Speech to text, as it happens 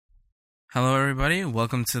Hello, everybody.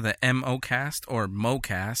 Welcome to the MOcast or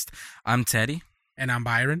MoCast. I'm Teddy. And I'm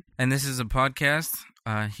Byron. And this is a podcast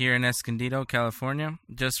here in Escondido, California,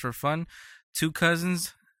 just for fun. Two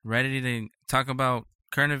cousins ready to talk about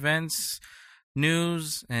current events,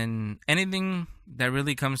 news, and anything that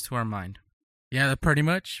really comes to our mind. Yeah, pretty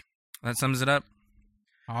much. That sums it up.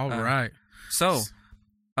 All right. So,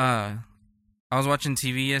 I was watching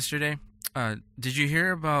TV yesterday. Did you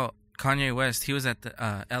hear about Kanye West? He was at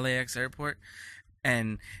the LAX airport,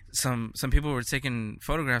 and some people were taking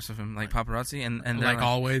photographs of him, like paparazzi, and like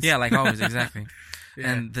always. Yeah, like always, exactly.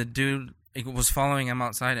 Yeah. And the dude was following him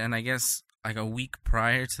outside, and I guess like a week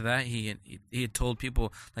prior to that, he had told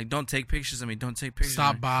people, like, don't take pictures of me, don't take pictures.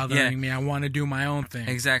 Stop of me. bothering me. I want to do my own thing.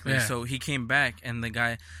 Exactly. Yeah. So he came back, and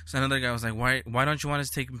another guy was like, why don't you want us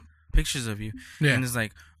to take pictures of you? Yeah. And it's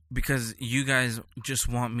like, because you guys just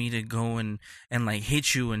want me to go and like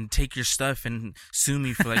hit you and take your stuff and sue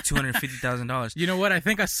me for like $250,000. You know what? I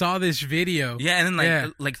think I saw this video. Yeah, and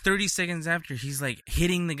then like 30 seconds after, he's like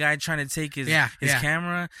hitting the guy trying to take his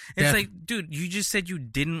camera. It's like, dude, you just said you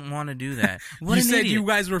didn't want to do that. What You an said idiot. you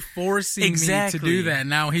guys were forcing me to do that.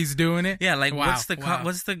 Now he's doing it. Yeah, like Wow.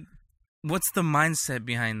 what's the mindset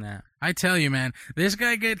behind that? I tell you, man, this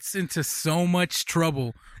guy gets into so much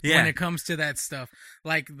trouble when it comes to that stuff.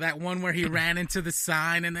 Like that one where he ran into the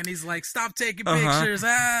sign and then he's like, "Stop taking pictures!"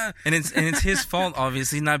 And it's his fault,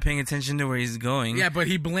 obviously, not paying attention to where he's going. Yeah, but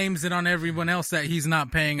he blames it on everyone else that he's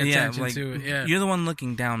not paying attention to it. Yeah, you're the one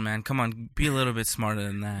looking down, man. Come on, be a little bit smarter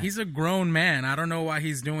than that. He's a grown man. I don't know why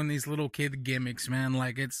he's doing these little kid gimmicks, man.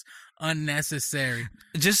 Like, it's unnecessary.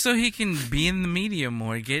 Just so he can be in the media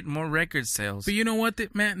more, get more record sales. But you know what,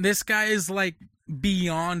 man? This guy is like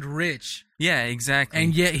beyond rich. Yeah, exactly.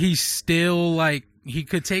 And yet he's still like, he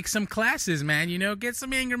could take some classes, man. You know, get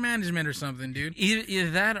some anger management or something, dude. Either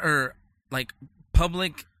that or like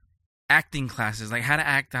public acting classes, like how to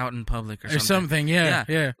act out in public or something.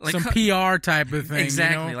 Yeah. Like, some PR type of thing.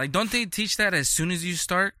 Exactly. You know? Like, don't they teach that as soon as you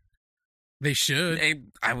start? They should.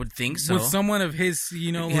 I would think so. With someone of his,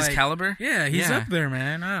 his caliber? Yeah, he's up there,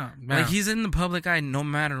 man. Like, he's in the public eye no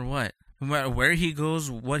matter what. No matter where he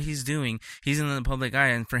goes, what he's doing, he's in the public eye.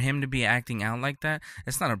 And for him to be acting out like that,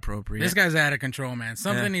 it's not appropriate. This guy's out of control, man.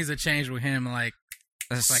 Something needs to change with him, like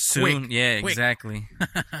soon. Quick. Yeah, Quick. exactly.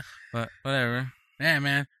 But whatever. Yeah,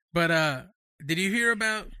 man. But did you hear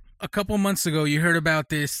about... A couple months ago, you heard about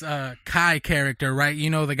this Kai character, right?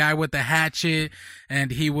 You know, the guy with the hatchet,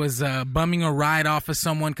 and he was bumming a ride off of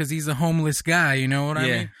someone because he's a homeless guy, you know what I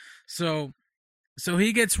mean? So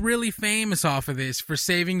he gets really famous off of this for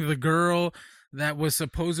saving the girl that was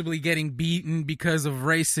supposedly getting beaten because of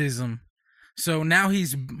racism. So now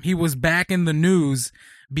he was back in the news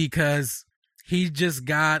because he just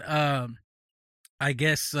got, I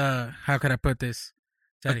guess, how could I put this?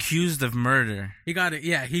 Accused of murder. He got it.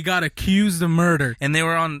 Yeah, he got accused of murder. And they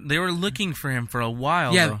were looking for him for a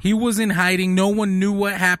while. Yeah, though. he was in hiding. No one knew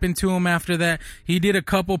what happened to him after that. He did a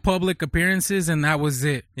couple public appearances, and that was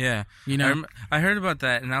it. Yeah, you know. I heard about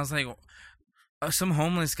that, and I was like, some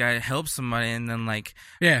homeless guy helps somebody, and then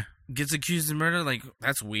gets accused of murder. Like,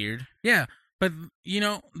 that's weird. Yeah. But,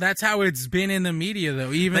 that's how it's been in the media,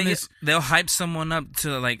 though. Even they'll hype someone up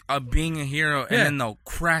to, being a hero, and then they'll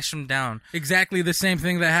crash him down. Exactly the same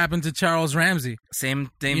thing that happened to Charles Ramsey.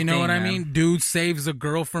 Same thing. You know what man. I mean? Dude saves a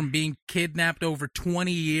girl from being kidnapped over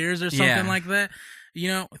 20 years or something like that.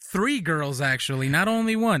 3 girls, actually, not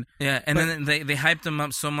only one. Yeah, and then they hyped him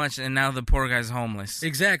up so much, and now the poor guy's homeless.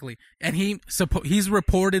 Exactly. And he's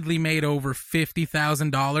reportedly made over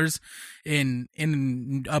 $50,000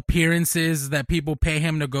 in appearances that people pay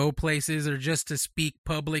him to go places or just to speak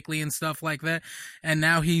publicly and stuff like that. And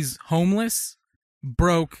now he's homeless,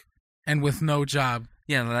 broke, and with no job.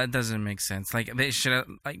 Yeah, that doesn't make sense. Like, they should have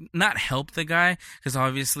not helped the guy, because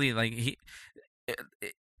obviously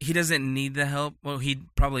he doesn't need the help. Well, he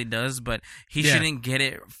probably does, but he shouldn't get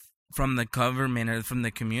it from the government or from the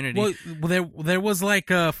community. Well, there was like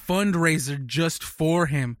a fundraiser just for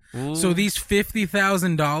him. Ooh. So these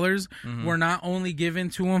 $50,000 were not only given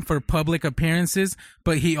to him for public appearances,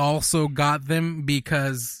 but he also got them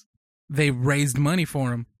because they raised money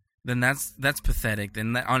for him. Then that's pathetic.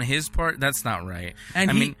 Then on his part, that's not right.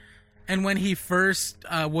 And when he first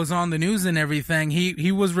was on the news and everything,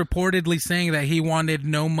 he was reportedly saying that he wanted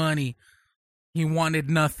no money. He wanted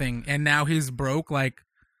nothing. And now he's broke.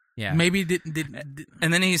 Maybe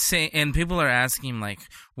and then he's saying, and people are asking him, like,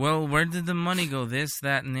 well, where did the money go? This,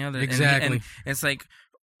 that, and the other. Exactly. And it's like,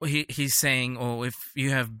 he's saying, oh, if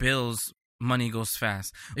you have bills, money goes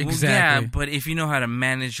fast. Exactly. Well, yeah, but if you know how to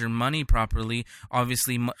manage your money properly,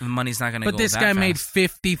 obviously money's not going to go that fast. But this guy made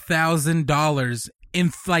 $50,000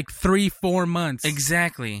 in like 3-4 months.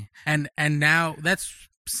 Exactly. And now that's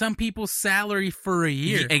some people's salary for a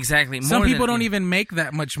year. Exactly. Some people don't even make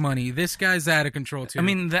that much money. This guy's out of control too. I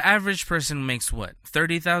mean, the average person makes what,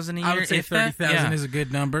 30,000 a year? I would say 30,000 is a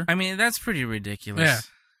good number. I mean, that's pretty ridiculous. Yeah.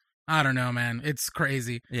 I don't know, man. It's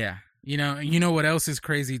crazy. Yeah. You know what else is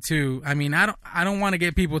crazy too? I mean, I don't want to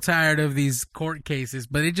get people tired of these court cases,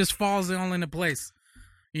 but it just falls all into place.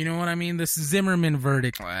 You know what I mean? This Zimmerman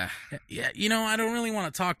verdict. Yeah, I don't really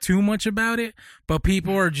want to talk too much about it, but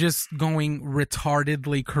people are just going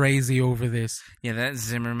retardedly crazy over this. Yeah, that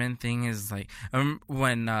Zimmerman thing is like,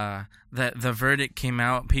 when the verdict came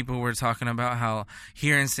out, people were talking about how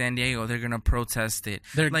here in San Diego they're gonna protest it.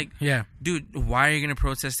 They're like, yeah, dude, why are you gonna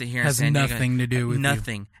protest it here in San Diego? Has nothing to do with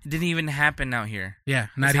nothing. It didn't even happen out here. Yeah,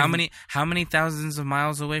 how many thousands of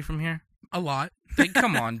miles away from here? A lot. Like,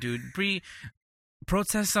 come on, dude.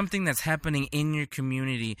 Protest something that's happening in your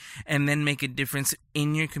community and then make a difference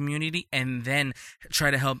in your community and then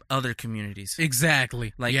try to help other communities.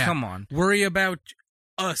 Exactly. Like, come on. Worry about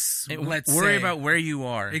us, Worry about where you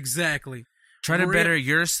are. Exactly. Try to better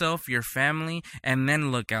yourself, your family, and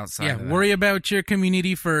then look outside. Yeah, worry about your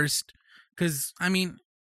community first. Because, I mean,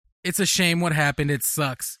 it's a shame what happened. It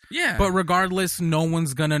sucks. Yeah. But regardless, no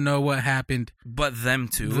one's going to know what happened. But them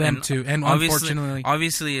too. And unfortunately.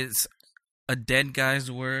 Obviously, it's a dead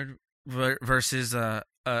guy's word versus a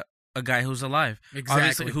guy who's alive.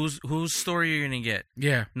 Exactly. Obviously, whose story you're gonna get?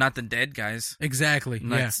 Yeah, not the dead guys. Exactly.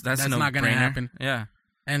 That's not gonna happen. Yeah,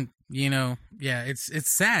 and it's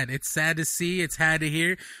sad. It's sad to see. It's sad to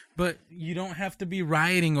hear. But you don't have to be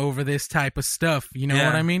rioting over this type of stuff. You know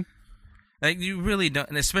what I mean? Like, you really don't,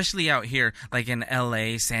 and especially out here, like in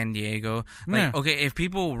L.A., San Diego. Like, okay, if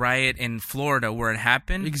people riot in Florida where it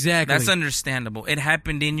happened, exactly, that's understandable. It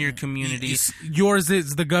happened in your community. Yours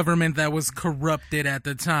is the government that was corrupted at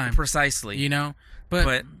the time. Precisely.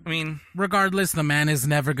 But I mean, regardless, the man is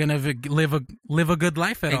never gonna live a good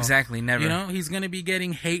life at all. Exactly, never. He's gonna be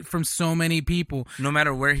getting hate from so many people, no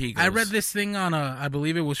matter where he goes. I read this thing on I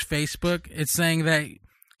believe it was Facebook. It's saying that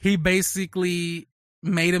he basically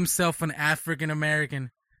made himself an African American.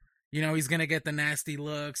 He's going to get the nasty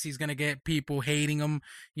looks. He's going to get people hating him,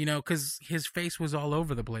 because his face was all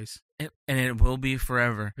over the place. And it will be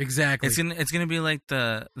forever. Exactly. It's gonna be like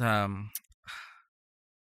the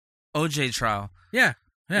OJ trial. Yeah.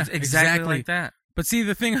 It's exactly like that. But see,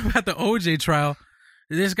 the thing about the OJ trial,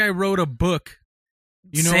 this guy wrote a book.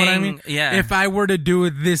 You know what I mean? Yeah. If I were to do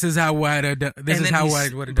it, this is how I'd have done. This is how I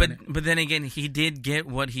would have done it. But then again, he did get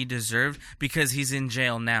what he deserved because he's in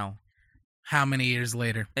jail now. How many years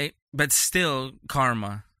later? But still,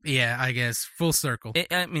 karma. Yeah, I guess full circle.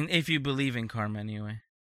 I mean, if you believe in karma, anyway.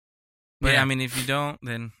 But I mean, if you don't,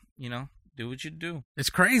 then do what you do. It's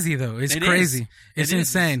crazy though. It's crazy. It's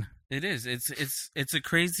insane. It is. It's a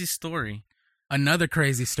crazy story. Another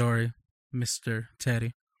crazy story, Mr.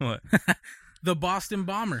 Teddy. What? The Boston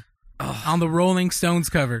bomber on the Rolling Stones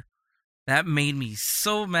cover. That made me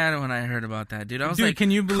so mad when I heard about that, dude. I was like,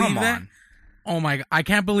 can you believe that? On. Oh my God. I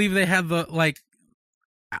can't believe they had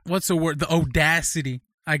what's the word? The audacity,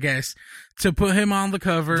 I guess, to put him on the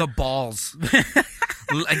cover. The balls.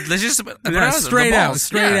 Let's just straight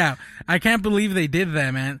out. I can't believe they did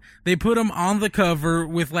that, man. They put him on the cover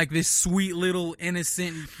with like this sweet little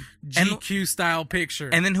innocent GQ style picture,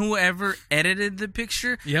 and then whoever edited the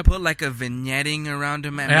picture Yep. put like a vignetting around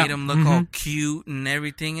him and made him look all cute and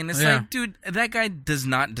everything. And it's like, dude, that guy does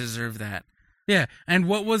not deserve that. Yeah. And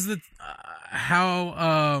what was the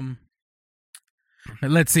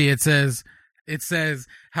let's see. It says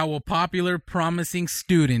how a popular, promising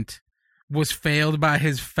student was failed by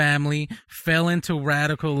his family, fell into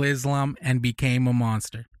radical Islam, and became a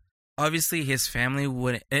monster. Obviously, his family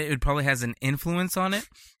it probably has an influence on it.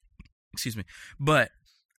 Excuse me. But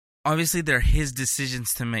obviously, they're his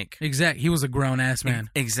decisions to make. Exactly. He was a grown-ass man.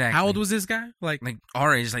 Exactly. How old was this guy? Like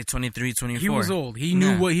our age, like 23, 24. He was old. He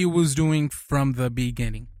knew what he was doing from the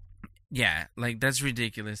beginning. Yeah, that's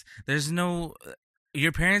ridiculous. There's no...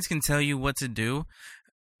 Your parents can tell you what to do,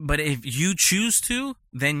 but if you choose to,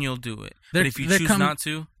 then you'll do it. But if you choose not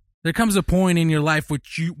to... There comes a point in your life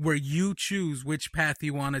where you choose which path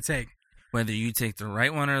you want to take. Whether you take the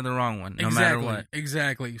right one or the wrong one, no matter what.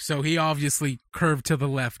 Exactly. So he obviously curved to the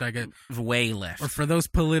left, I guess. Way left. Or for those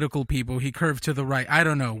political people, he curved to the right. I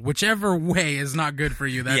don't know. Whichever way is not good for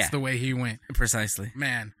you, that's the way he went. Precisely.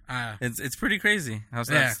 Man, It's pretty crazy how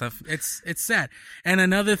that stuff. It's sad. And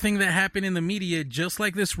another thing that happened in the media, just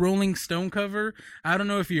like this Rolling Stone cover, I don't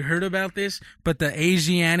know if you heard about this, but the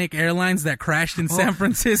Asiatic Airlines that crashed in San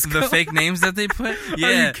Francisco. The fake names that they put? Yeah.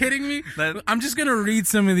 Are you kidding me? I'm just going to read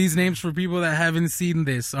some of these names for people that haven't seen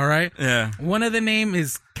this, all right? Yeah. One of the name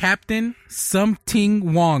is Captain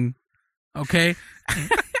Something Wong, okay?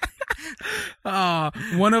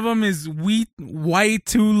 One of them is Way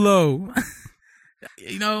Too Low.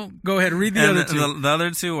 Go ahead, read the other two. The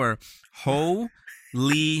other two are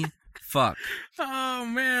Holy Fuck. Oh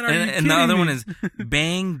man, are you kidding and the other me? one is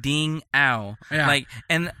Bang Ding Ow. Yeah. Like,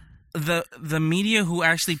 and the media who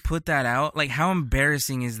actually put that out, like, how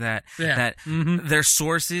embarrassing is that? Yeah. That their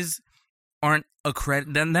sources aren't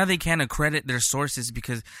accredited. Now they can't accredit their sources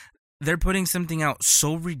because they're putting something out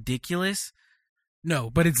so ridiculous.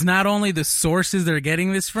 No, but it's not only the sources they're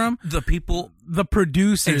getting this from. The people, the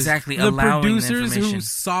producers, exactly, the allowing producers the information. who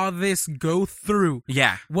saw this go through.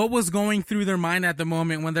 Yeah, what was going through their mind at the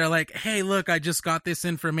moment when they're like, "Hey, look, I just got this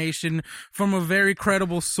information from a very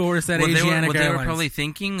credible source at Asiatic Airlines." What they were probably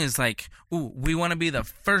thinking is like, "Ooh, we want to be the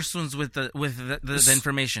first ones with the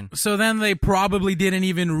information." So then they probably didn't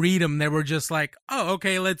even read them. They were just like, "Oh,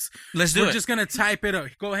 okay, let's do it. We're just gonna type it up.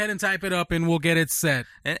 Go ahead and type it up, and we'll get it set."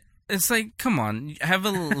 It's like, come on, have a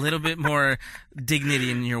little bit more dignity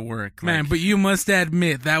in your work. Man, but you must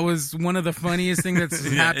admit, that was one of the funniest things that's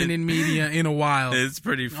happened in media in a while. It's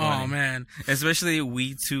pretty funny. Oh, man. Especially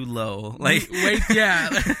We Too Low. Like, wait,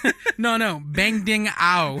 yeah. No, Bang Ding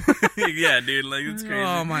Ow. Yeah, dude, like, it's crazy.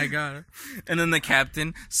 Oh, my God. And then the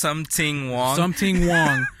captain, Something Wong. Something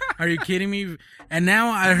Wong. Are you kidding me? And now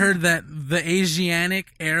I heard that the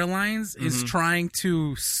Asiatic Airlines is trying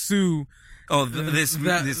to sue... Oh, this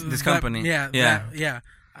company. Yeah.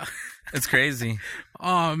 It's crazy.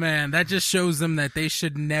 Oh, man. That just shows them that they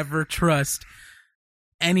should never trust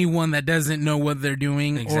anyone that doesn't know what they're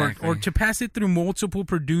doing. Exactly. Or to pass it through multiple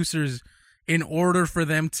producers in order for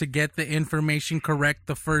them to get the information correct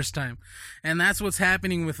the first time. And that's what's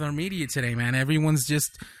happening with our media today, man. Everyone's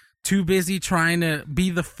just too busy trying to be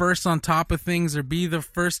the first on top of things or be the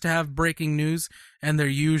first to have breaking news. And they're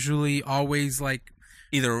usually always like...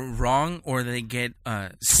 either wrong or they get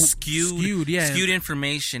skewed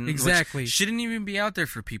information. Exactly. Which shouldn't even be out there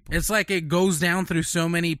for people. It's like it goes down through so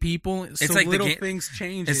many people. So it's like little things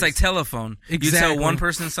change. It's like telephone. Exactly. You tell one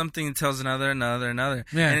person something, it tells another.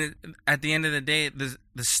 Yeah. And at the end of the day,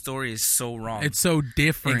 the story is so wrong. It's so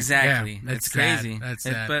different. Exactly. Yeah, it's crazy. That's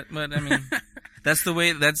sad. But I mean, that's the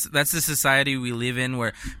way. That's the society we live in,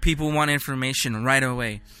 where people want information right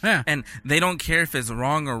away. Yeah. And they don't care if it's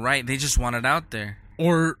wrong or right. They just want it out there.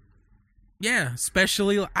 Or, yeah,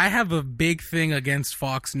 especially, I have a big thing against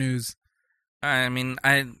Fox News. I mean,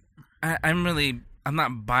 I'm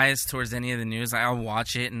not biased towards any of the news. I'll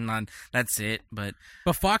watch it and that's it. But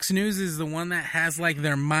Fox News is the one that has like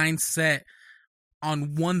their mindset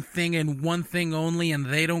on one thing and one thing only, and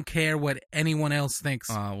they don't care what anyone else thinks.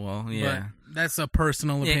 Oh, well, yeah. But that's a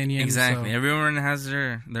personal opinion. Exactly. So. Everyone has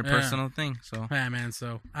their personal thing. So yeah, man.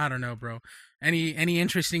 So I don't know, bro. Any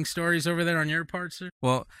interesting stories over there on your part, sir?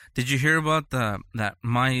 Well, did you hear about that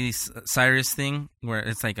Miley Cyrus thing where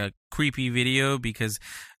it's like a creepy video because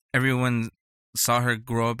everyone saw her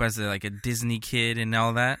grow up as a Disney kid and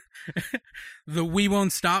all that? The We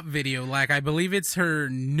Won't Stop video, like I believe it's her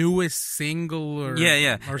newest single or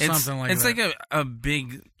or something like that. It's like a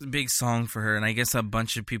big song for her, and I guess a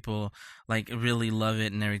bunch of people really love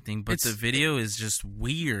it and everything. But the video is just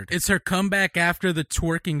weird. It's her comeback after the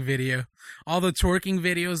twerking video. All the twerking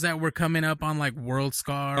videos that were coming up on World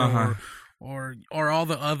Scar or all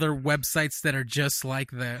the other websites that are just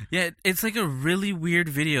like that. Yeah, it's like a really weird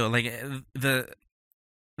video. Like the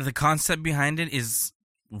concept behind it is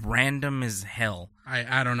random as hell.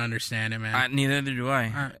 I don't understand it, man. Neither do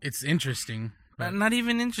I. It's interesting. Not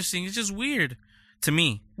even interesting. It's just weird to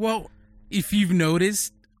me. Well, if you've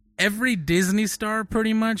noticed, every Disney star,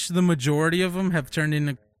 pretty much, the majority of them have turned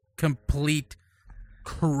into complete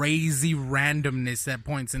crazy randomness at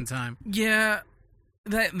points in time. Yeah,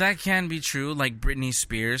 that can be true. Like Britney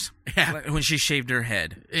Spears, when she shaved her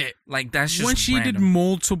head. That's just when she random. did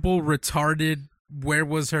multiple retarded. Where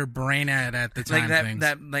was her brain at the time?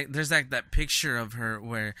 There's that picture of her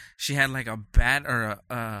where she had a bat or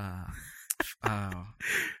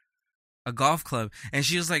a golf club, and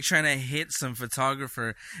she was trying to hit some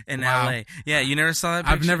photographer in LA. Yeah, you never saw that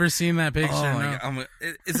picture? I've never seen that picture. Oh my God.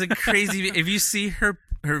 It's a crazy. If you see her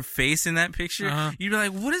face in that picture, you'd be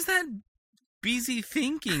like, "What is that BZ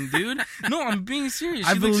thinking, dude?" No, I'm being serious.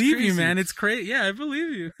 I believe you, man. It's crazy. Yeah, I believe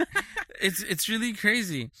you. It's really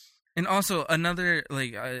crazy. And also another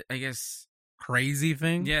I guess crazy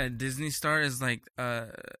thing. Yeah, Disney Star is like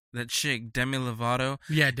that chick Demi Lovato.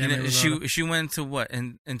 Yeah, Demi Lovato. She went to what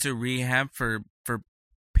into rehab for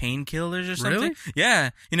painkillers or something. Really?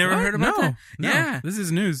 Yeah, you never heard about that? No, yeah, this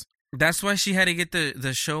is news. That's why she had to get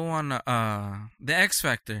the show on the X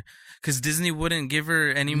Factor, because Disney wouldn't give her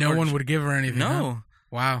any. No one would give her anything. No. Huh?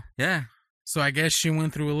 Wow. Yeah. So I guess she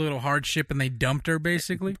went through a little hardship and they dumped her,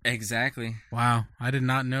 basically. Exactly. Wow, I did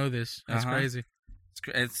not know this. That's crazy.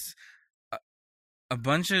 It's a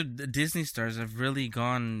bunch of Disney stars have really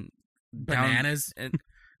gone bananas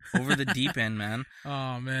over the deep end, man.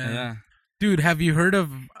 Oh man. Yeah. Dude, have you heard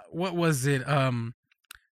of what was it?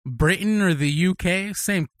 Britain or the UK?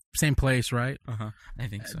 Same place, right? I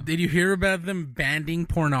think so. Did you hear about them banning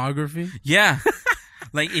pornography? Yeah.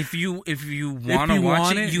 Like if you want to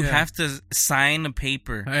watch it, you have to sign a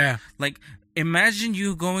paper. Yeah. Like imagine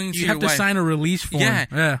you going to you your have to wife. sign a release form.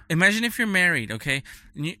 Yeah. Imagine if you're married, okay,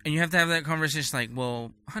 and you have to have that conversation. Like,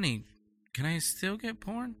 well, honey, can I still get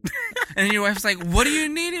porn? And then your wife's like, what do you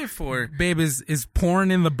need it for? Babe, is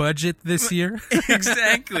porn in the budget this year?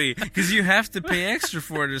 Exactly, because you have to pay extra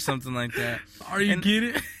for it or something like that. Are you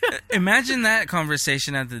kidding? Imagine that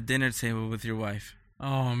conversation at the dinner table with your wife.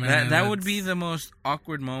 Oh man, that would be the most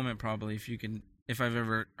awkward moment probably if I've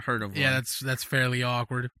ever heard of one. Yeah, that's fairly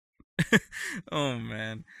awkward. Oh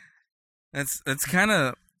man, that's kind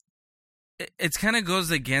of it's kind of goes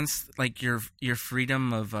against like your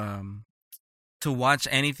freedom of to watch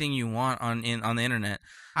anything you want on the internet.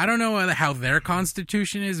 I don't know how their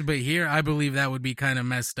constitution is, but here I believe that would be kind of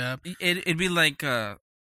messed up. It'd be like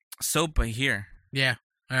SOPA here. Yeah.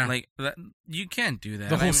 Yeah. Like that, you can't do that.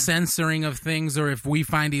 The whole censoring of things, or if we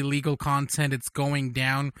find illegal content, it's going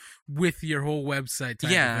down with your whole website.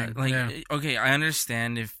 Okay, I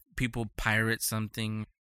understand if people pirate something.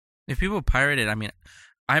 If people pirate it, I mean,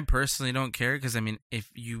 I personally don't care because I mean, if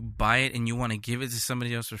you buy it and you want to give it to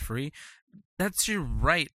somebody else for free, that's your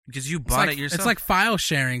right because you bought it yourself. It's like file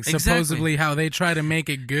sharing, supposedly how they try to make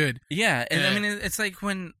it good. Yeah, and I mean, it's like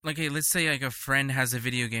when, like, hey, let's say like a friend has a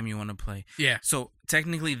video game you want to play. Yeah. So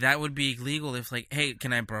technically, that would be illegal if, like, hey,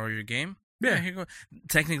 can I borrow your game? Yeah. Here you go.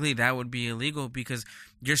 Technically, that would be illegal because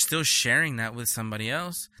you're still sharing that with somebody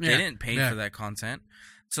else. Yeah. They didn't pay for that content.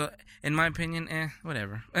 So, in my opinion,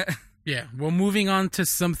 whatever. Yeah. Well, moving on to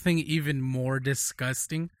something even more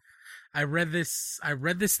disgusting. I read this.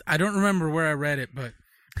 I don't remember where I read it, but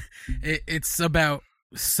it's about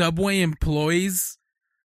Subway employees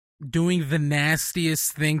doing the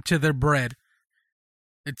nastiest thing to their bread.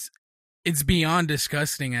 It's beyond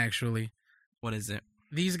disgusting, actually. What is it?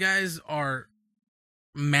 These guys are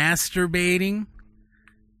masturbating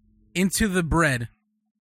into the bread.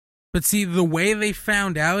 But see, the way they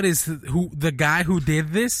found out is the guy who did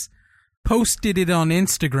this posted it on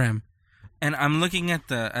Instagram. And I'm looking at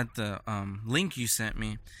the link you sent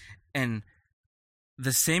me, and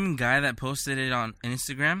the same guy that posted it on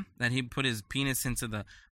Instagram, that he put his penis into the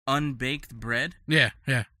unbaked bread. Yeah.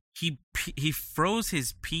 He froze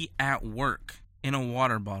his pee at work in a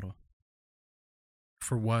water bottle.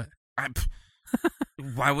 For what?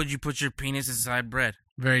 Why would you put your penis inside bread?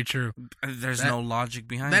 Very true. There's no logic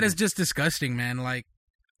behind that. it. Is just disgusting, man. Like,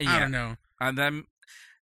 I don't know. I'm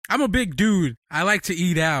a big dude. I like to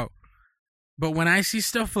eat out. But when I see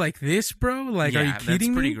stuff like this, bro, like, are you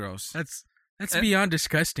kidding me? That's pretty gross. That's beyond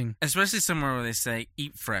disgusting. Especially somewhere where they say,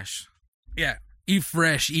 eat fresh. Yeah. Eat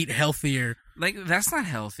fresh, eat healthier. Like, that's not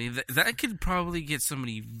healthy. That could probably get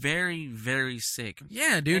somebody very, very sick.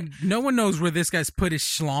 Yeah, dude. No one knows where this guy's put his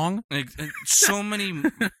schlong. Like, so many,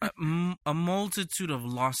 a multitude of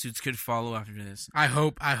lawsuits could follow after this. I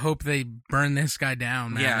hope they burn this guy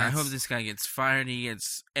down, man. Yeah, I hope this guy gets fired. He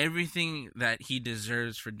gets everything that he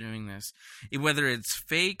deserves for doing this. Whether it's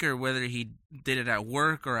fake or whether he did it at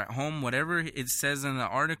work or at home, whatever it says in the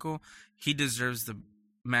article, he deserves the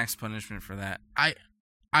max punishment for that.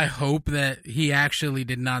 I hope that he actually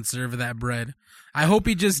did not serve that bread. I hope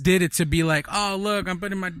he just did it to be like, oh, look, I'm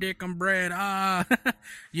putting my dick on bread.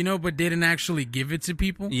 But didn't actually give it to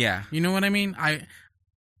people. Yeah. You know what I mean?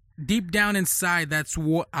 Deep down inside, that's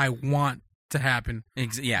what I want to happen.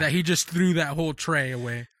 Yeah. That he just threw that whole tray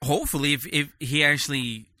away. Hopefully, if he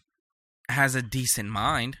actually has a decent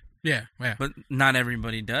mind. Yeah. But not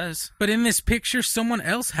everybody does. But in this picture, someone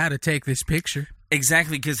else had to take this picture.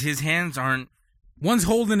 Exactly, because his hands aren't. One's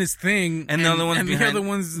holding his thing, and the other one's behind. The other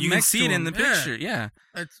one's you next can see to it him. in the picture. Yeah.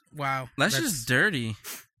 Wow. That's just dirty.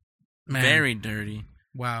 Man. Very dirty.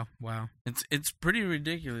 Wow. It's pretty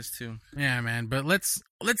ridiculous too. Yeah, man. But let's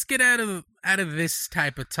get out of this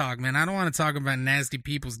type of talk, man. I don't want to talk about nasty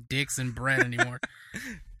people's dicks and bread anymore.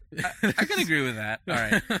 I can agree with that. All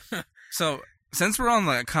right. So since we're on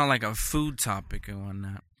like kind of like a food topic and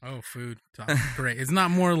whatnot. Oh, food. Great. It's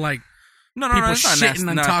not more like No, people it's not shitting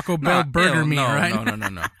on Taco Bell burger meat, right? No,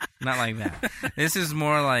 not like that. This is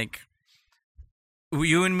more like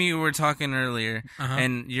you and me were talking earlier,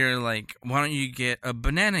 and you're like, "Why don't you get a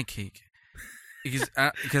banana cake?"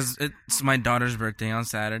 Because it's my daughter's birthday on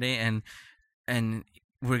Saturday, and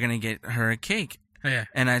we're gonna get her a cake. Yeah.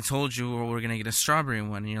 And I told you we're gonna get a strawberry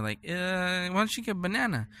one, and you're like, why don't you get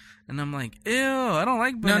banana? And I'm like, ew, I don't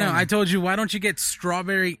like banana. No, I told you, why don't you get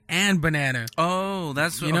strawberry and banana? Oh,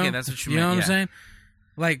 that's what, okay. That's what you meant. You know what I'm saying?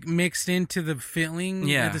 Like mixed into the filling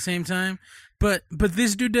at the same time. But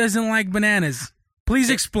this dude doesn't like bananas. Please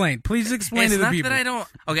explain. Please explain to the people. It's not that I don't.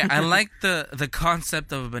 Okay, I like the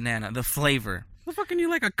concept of a banana, the flavor. What the fuck can you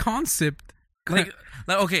like a concept? Like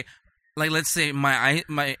okay. Like, let's say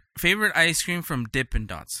my favorite ice cream from Dippin'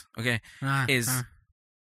 Dots, okay, is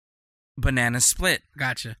banana split.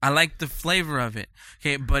 Gotcha. I like the flavor of it,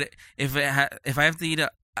 okay, but if I have to eat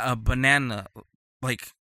a banana, like...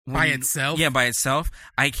 by itself? Yeah, by itself,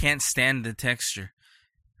 I can't stand the texture.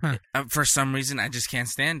 Huh. For some reason, I just can't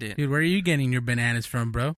stand it. Dude, where are you getting your bananas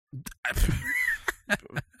from, bro?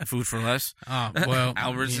 Food for Less. Oh, well.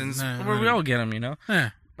 Albertsons. Where we all get them, you know? Huh.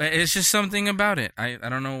 It's just something about it. I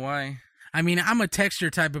don't know why. I mean, I'm a texture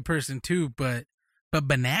type of person too, but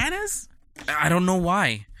bananas? I don't know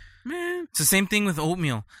why. Man, it's the same thing with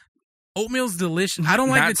oatmeal. Oatmeal's delicious. I don't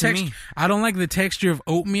like the texture. I don't like the texture of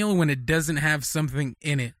oatmeal when it doesn't have something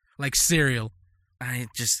in it, like cereal. I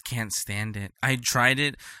just can't stand it. I tried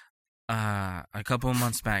it a couple of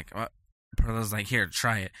months back. Perla's like, "Here,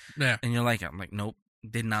 try it." Yeah, and you're like, "I'm like, nope."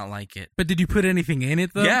 Did not like it. But did you put anything in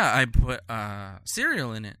it, though? Yeah, I put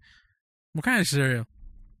cereal in it. What kind of cereal?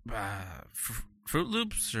 Fruit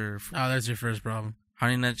Loops or... Oh, that's your first problem.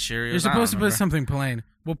 Honey Nut Cheerios. You're supposed to put something plain.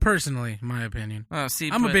 Well, personally, in my opinion. See,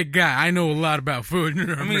 I'm a big guy. I know a lot about food.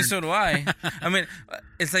 I mean, so do I. I mean,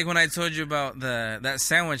 it's like when I told you about that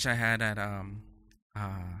sandwich I had at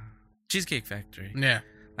Cheesecake Factory. Yeah.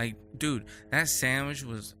 Like, dude, that sandwich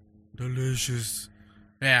was delicious.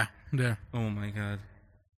 Yeah. Oh, my God.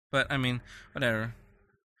 But, I mean, whatever.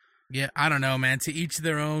 Yeah, I don't know, man. To each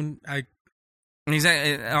their own.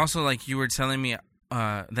 Exactly. Also, like, you were telling me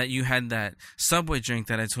that you had that Subway drink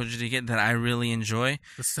that I told you to get that I really enjoy.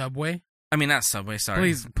 The Subway? I mean, not Subway, sorry.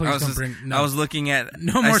 Please don't bring... No. I was looking at...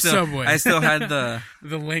 No more Subway. I still had the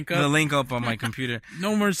link up? The link up on my computer.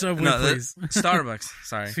 No more Subway, please. Starbucks,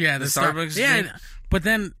 sorry. Yeah, the Starbucks drink. Yeah, but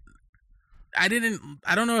then... I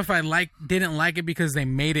don't know if I didn't like it because they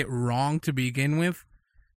made it wrong to begin with,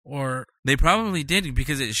 or they probably did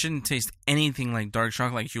because it shouldn't taste anything like dark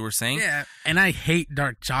chocolate, like you were saying. Yeah, and I hate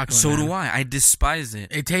dark chocolate. So do I. I despise it.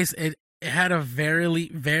 It had a very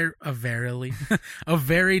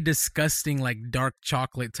disgusting like dark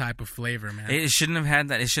chocolate type of flavor, man. It shouldn't have had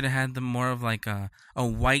that. It should have had the more of like a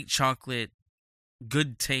white chocolate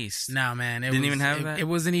good taste. No, man, it didn't even have that. It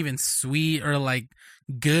wasn't even sweet or like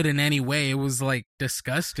good in any way. It was like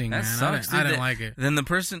disgusting, that man. Sucks, I didn't like it. Then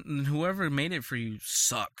whoever made it for you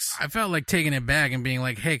sucks. I felt like taking it back and being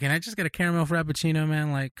like, "Hey, can I just get a caramel frappuccino,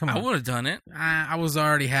 man?" Like, come on. I would have done it. I was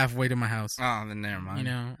already halfway to my house. Oh, then never mind. You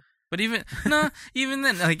know. But even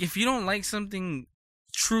then, like if you don't like something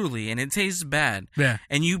truly and it tastes bad, yeah,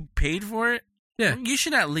 and you paid for it, yeah, you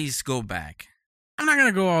should at least go back. I'm not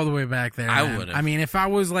gonna go all the way back there. I would have. I mean, if I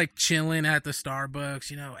was like chilling at the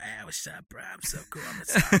Starbucks, you know, hey, what's up, bro? I'm so cool. I'm at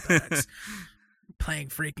Starbucks, playing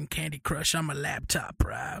freaking Candy Crush on my laptop,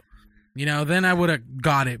 bro. You know, then I would have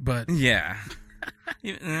got it. But yeah,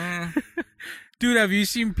 dude, have you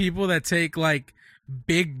seen people that take like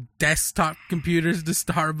big desktop computers to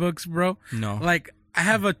Starbucks, bro? No. Like, I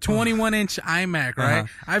have a 21-inch iMac, right?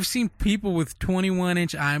 I've seen people with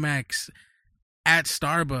 21-inch iMacs at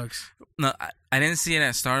Starbucks. No, I didn't see it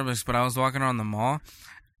at Starbucks, but I was walking around the mall,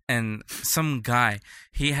 and some guy,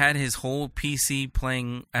 he had his whole PC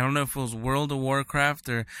playing, I don't know if it was World of Warcraft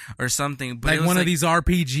or something. But like it was one of these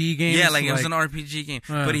RPG games? Yeah, like it was an RPG game.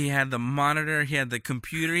 But he had the monitor, he had the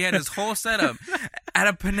computer, he had his whole setup at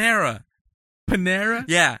a Panera. Panera?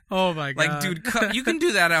 Yeah. Oh, my God. Like, dude, you can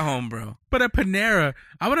do that at home, bro. But at Panera,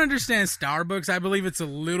 I would understand Starbucks. I believe it's a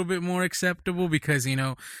little bit more acceptable because, you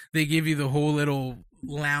know, they give you the whole little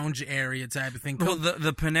lounge area type of thing. Well,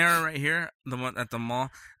 the Panera right here, the one at the mall,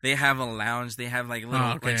 they have a lounge. They have like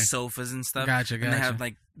little like sofas and stuff. Gotcha. And they have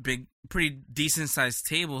like big, pretty decent sized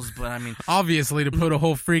tables. But I mean, obviously to put a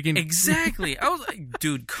whole freaking exactly. I was like,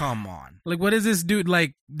 dude, come on. Like, what is this dude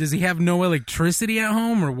like? Does he have no electricity at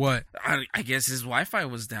home or what? I guess his Wi-Fi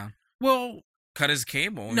was down. Well, cut his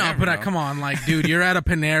cable. You No, never but know. come on, like, dude, you're at a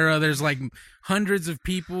Panera. There's like hundreds of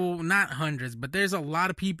people, not hundreds, but there's a lot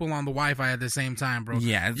of people on the Wi-Fi at the same time, bro.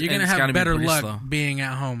 Yeah, You're gonna it's have gotta be better pretty luck slow. being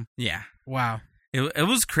at home. Yeah, Wow, it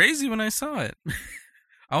was crazy when I saw it.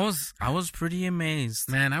 I was pretty amazed.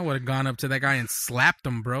 man, I would have gone up to that guy and slapped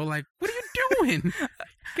him, bro. Like, what are you doing?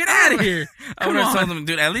 Get out of here! I Come would have on, told him,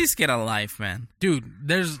 dude, at least get a life, man. dude.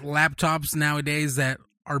 There's laptops nowadays that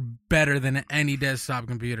are better than any desktop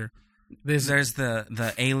computer. There's the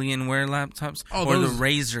Alienware laptops or those- the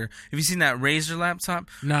Razer. Have you seen that Razer laptop?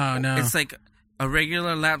 No. It's like a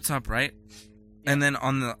regular laptop, right? And then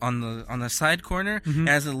on the side corner, it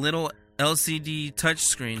has a little LCD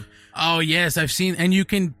touchscreen. Oh yes, I've seen, and you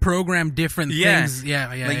can program different things. Yeah.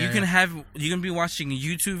 Like you can be watching a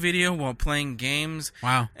YouTube video while playing games.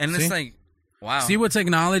 Wow, And See? it's like, wow. See what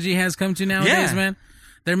technology has come to nowadays, Yeah. man?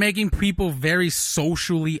 They're making people very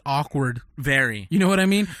socially awkward. Very. You know what I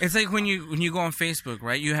mean? It's like when you go on Facebook,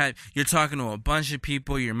 right? You're talking to a bunch of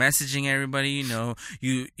people, you're messaging everybody, you know,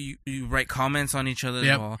 you write comments on each other's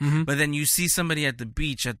Yep. wall, Mhm. but then you see somebody at the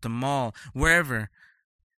beach, at the mall, wherever,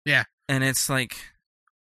 Yeah. and it's like,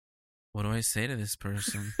 what do I say to this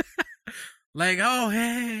person? Like, oh,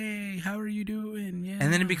 hey, how are you doing? Yeah.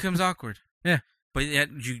 And then it becomes awkward. Yeah. But yet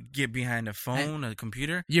you get behind a phone, a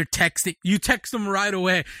computer. You're texting. You text them right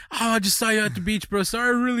away. Oh, I just saw you at the beach, bro. Sorry,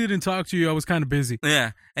 I really didn't talk to you. I was kind of busy.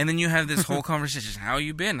 Yeah, and then you have this whole conversation. How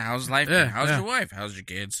you been? How's life been? Yeah, How's yeah. your wife? How's your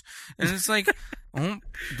kids? And it's like, oh,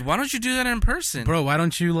 why don't you do that in person? Bro, why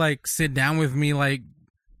don't you, like, sit down with me? Like,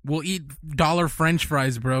 we'll eat dollar French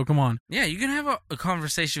fries, bro. Come on. Yeah, you can have a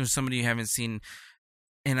conversation with somebody you haven't seen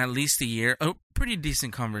in at least a year. A pretty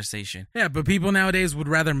decent conversation. Yeah, but people nowadays would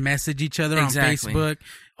rather message each other Exactly. on Facebook.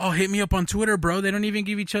 Oh, hit me up on Twitter, bro. They don't even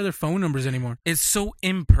give each other phone numbers anymore. It's so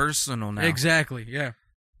impersonal now. Exactly, yeah.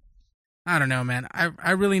 I don't know, man.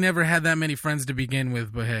 I really never had that many friends to begin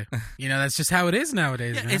with, but hey, you know, that's just how it is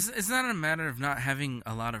nowadays, Yeah, man. it's not a matter of not having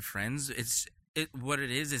a lot of friends. What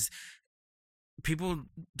it is people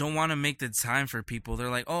don't want to make the time for people. They're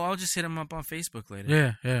like, oh, I'll just hit them up on Facebook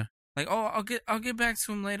later. Yeah. Like, oh, I'll get back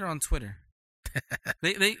to him later on Twitter.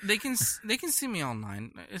 they can see me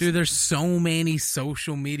online. Dude, there's so many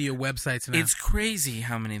social media websites now. It's crazy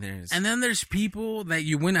how many there is. And then there's people that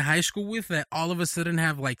you went to high school with that all of a sudden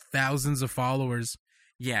have like thousands of followers.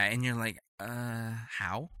 Yeah, and you're like,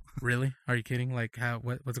 how? Really? Are you kidding? Like,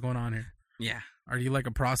 what's going on here? Yeah. Are you like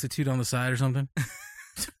a prostitute on the side or something?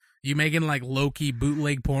 You making like low-key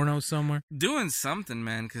bootleg porno somewhere? Doing something,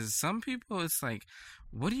 man, because some people, it's like,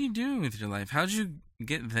 what are you doing with your life? How'd you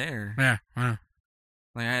get there? Yeah, I know.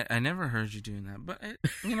 Like, I never heard you doing that. But,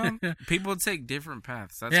 you know, people take different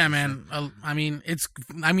paths. That's Yeah, for man. sure. I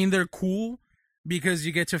mean, they're cool because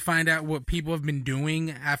you get to find out what people have been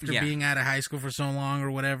doing after Yeah. being out of high school for so long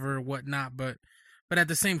or whatever, whatnot. But at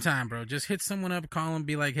the same time, bro, just hit someone up, call them,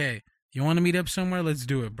 be like, hey, you want to meet up somewhere? Let's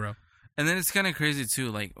do it, bro. And then it's kind of crazy,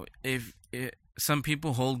 too. Like, if some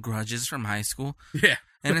people hold grudges from high school. Yeah.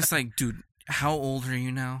 And it's like, dude, how old are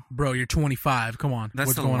you now? Bro, you're 25. Come on. That's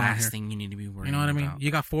What's the going on last here? thing you need to be worried about. You know what I mean?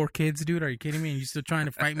 You got 4 kids, dude. Are you kidding me? And you still trying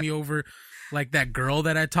to fight me over like that girl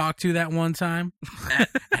that I talked to that one time?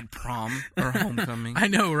 at prom or homecoming. I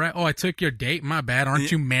know, right? Oh, I took your date. My bad.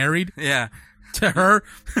 Aren't you married Yeah. to her?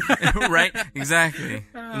 Right? Exactly.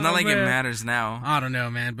 Oh, Not like it man. matters now. I don't know,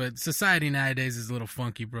 man. But society nowadays is a little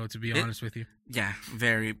funky, bro, to be honest with you. Yeah,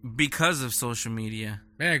 very. Because of social media.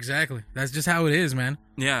 Yeah, exactly. That's just how it is, man.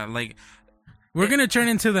 Yeah, like, We're going to turn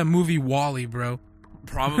into the movie WALL-E, bro.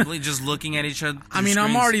 probably just looking at each other. I mean,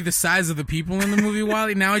 I'm already the size of the people in the movie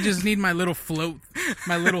WALL-E. Now I just need my little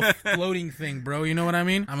floating thing, bro. You know what I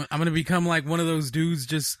mean? I'm going to become like one of those dudes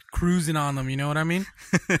just cruising on them. You know what I mean?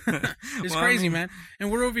 It's crazy, man.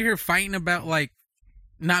 And we're over here fighting about like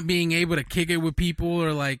not being able to kick it with people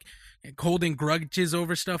or like holding grudges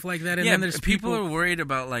over stuff like that. And yeah, then there's people are worried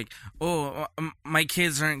about like, oh, my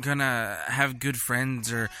kids aren't gonna have good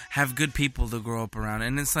friends or have good people to grow up around,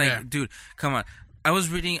 and it's like, Yeah. dude, come on. I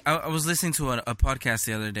was listening to a podcast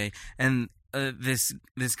the other day, and this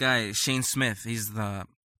guy Shane Smith, he's the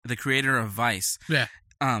creator of Vice. Yeah.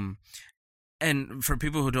 And for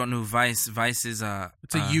people who don't know Vice is It's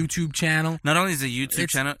a YouTube channel. Not only is it a YouTube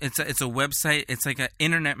It's- channel, it's a website. It's like an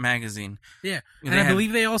internet magazine. Yeah. They And I have-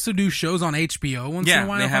 believe they also do shows on HBO once in Yeah, a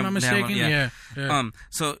while, they if have- I'm not they have mistaken. one, Yeah.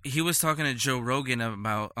 So he was talking to Joe Rogan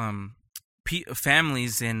about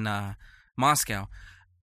families in Moscow.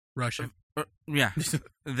 Russia. Yeah,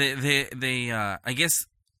 they I guess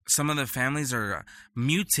some of the families are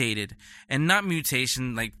mutated, and not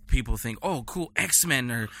mutation like people think. Oh, cool, X-Men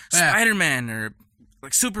or Yeah. Spider-Man or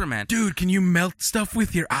like Superman. Dude, can you melt stuff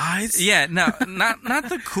with your eyes? Yeah, no, not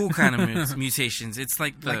the cool kind of mutations. It's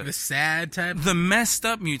like the sad type, the messed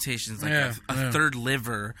up mutations, like a third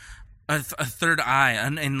liver, a third eye,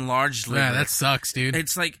 an enlarged liver. Yeah, that sucks, dude.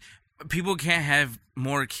 It's like people can't have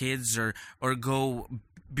more kids or go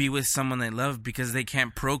be with someone they love because they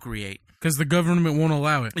can't procreate. Because the government won't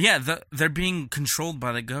allow it. Yeah, they're being controlled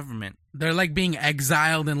by the government. They're like being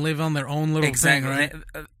exiled and live on their own little thing, right?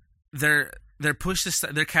 They're pushed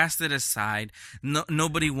aside, they're casted aside.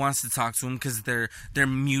 Nobody wants to talk to them because they're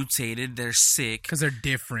mutated, they're sick. Because they're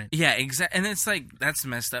different. Yeah, exactly. And it's like, that's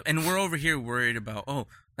messed up. And we're over here worried about, oh,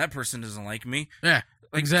 that person doesn't like me. Yeah,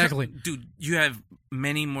 like, exactly. Dude, you have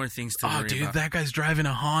many more things to worry about. Oh, dude, that guy's driving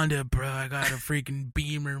a Honda, bro. I got a freaking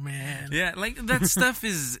Beamer, man. Yeah, like, that stuff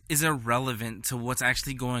is irrelevant to what's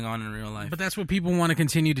actually going on in real life. But that's what people want to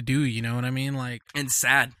continue to do, you know what I mean? Like, and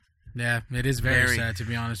sad. Yeah, it is very sad, to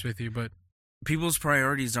be honest with you, but people's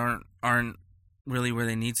priorities aren't really where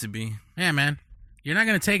they need to be. Yeah, man. You're not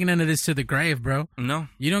going to take none of this to the grave, bro. No.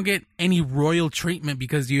 You don't get any royal treatment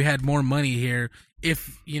because you had more money here.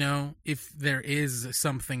 If there is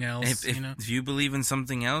something else, if you believe in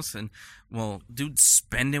something else, and well, dude,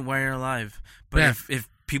 spend it while you're alive. But if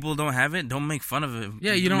people don't have it, don't make fun of it.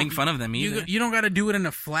 Yeah, you don't make fun of them either. You don't got to do it in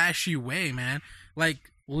a flashy way, man. Like,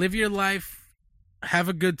 live your life, have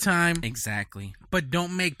a good time. Exactly. But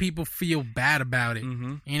don't make people feel bad about it.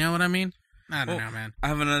 Mm-hmm. You know what I mean? I don't know, man. I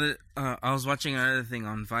have another. I was watching another thing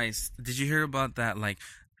on Vice. Did you hear about that? Like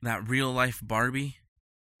that real life Barbie.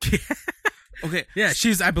 Okay. Yeah,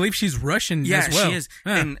 I believe she's Russian as well. She is.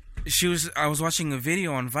 Yeah. And I was watching a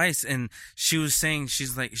video on Vice, and she was saying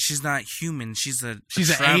she's not human. She's an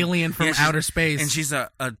alien from outer space. And she's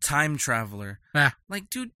a time traveler. Yeah.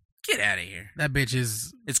 Like, dude, get out of here. That bitch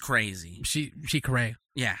is... It's crazy. She cray.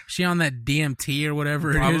 Yeah. She on that DMT or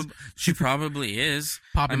whatever it is? She probably is.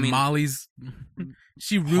 Popping mollies.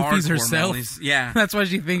 She roofies herself. Mollies. Yeah. That's why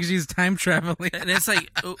she thinks she's time traveling. And it's like,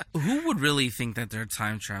 who would really think that they're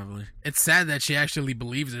time traveler? It's sad that she actually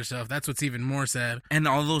believes herself. That's what's even more sad. And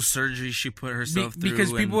all those surgeries she put herself through.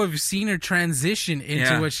 Because people have seen her transition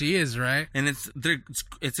into what she is, right? And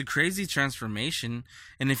it's a crazy transformation.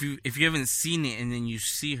 And if you haven't seen it and then you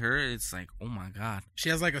see her, it's like, oh my God. She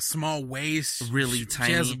has like a small waist. Really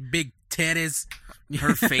tiny. She has big titties.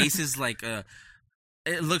 Her face is like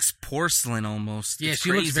it looks porcelain almost. Yeah,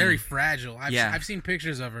 she looks very fragile. I've seen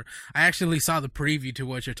pictures of her. I actually saw the preview to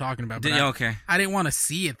what you're talking about. But okay. I didn't want to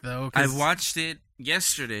see it, though. I watched it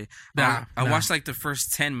yesterday. I watched like the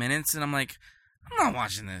first 10 minutes, and I'm like, I'm not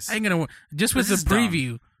watching this. I ain't gonna... Just with the preview.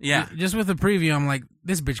 Dumb. Yeah. Just with the preview, I'm like,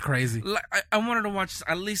 this bitch crazy. I wanted to watch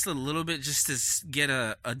at least a little bit just to get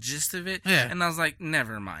a gist of it. Yeah. And I was like,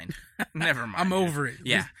 never mind. Never mind. I'm over it.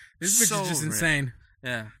 Yeah. This bitch is just insane.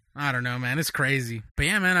 Yeah. I don't know, man. It's crazy. But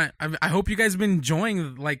yeah, man, I hope you guys have been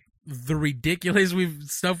enjoying like the ridiculous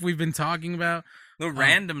stuff we've been talking about. The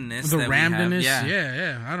randomness. The randomness.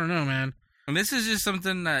 Yeah. I don't know, man. And this is just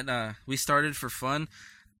something that we started for fun.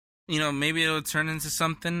 Maybe it'll turn into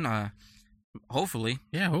something. Hopefully.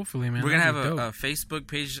 Yeah, hopefully, man. We're going to have a Facebook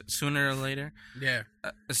page sooner or later. Yeah.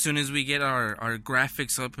 As soon as we get our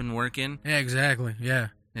graphics up and working. Yeah, exactly. Yeah.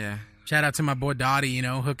 Yeah. Shout out to my boy Dottie,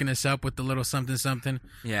 hooking us up with the little something.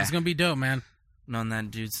 Yeah. It's going to be dope, man. Known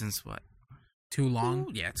that dude since what? Too long?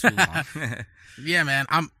 Ooh, yeah, too long. Yeah, man.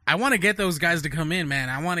 I want to get those guys to come in, man.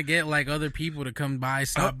 I want to get like other people to come by,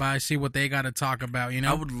 stop by, see what they got to talk about,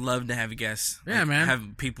 I would love to have guests. Yeah, man.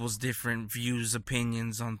 Have people's different views,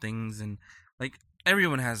 opinions on things, and like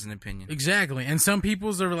everyone has an opinion. Exactly. And some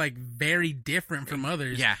people's are like very different from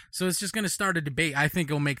others. Yeah. So it's just going to start a debate. I think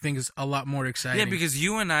it'll make things a lot more exciting. Yeah, because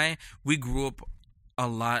you and we grew up a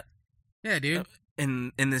lot. Yeah, dude.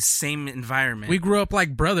 In the same environment. We grew up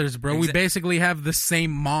like brothers, bro. We basically have the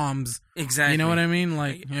same moms. Exactly. You know what I mean?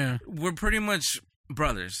 Like, yeah. We're pretty much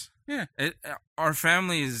brothers. Yeah. Our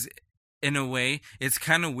family is, in a way, it's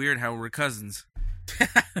kind of weird how we're cousins.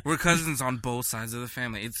 We're cousins on both sides of the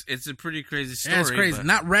family. It's a pretty crazy story. Yeah, it's crazy.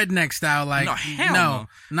 Not redneck style, like no,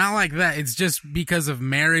 not like that. It's just because of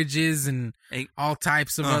marriages and all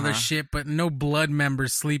types of other shit, but no blood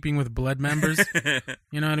members sleeping with blood members.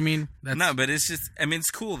 You know what I mean? No, but it's just. I mean,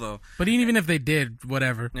 it's cool though. But even if they did,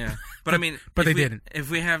 whatever. Yeah, but I mean, but they didn't. If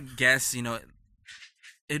we have guests,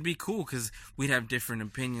 it'd be cool because we'd have different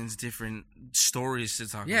opinions, different stories to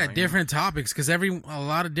talk about. Yeah, different topics because a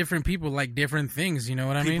lot of different people like different things. You know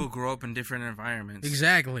what I mean? People grow up in different environments.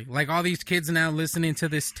 Exactly. Like all these kids now listening to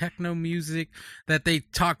this techno music that they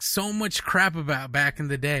talk so much crap about back in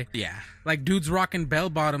the day. Yeah. Like dudes rocking bell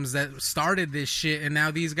bottoms that started this shit, and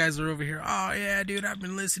now these guys are over here. Oh yeah, dude, I've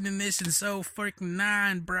been listening to this and so freaking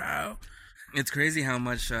 9, bro. It's crazy how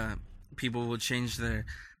much people will change their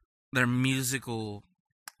musical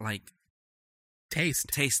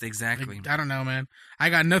Taste. exactly. Like, I don't know, man. I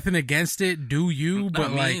got nothing against it. Do you?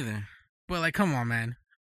 But Not me either. come on, man.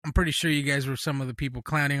 I'm pretty sure you guys were some of the people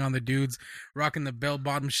clowning on the dudes rocking the bell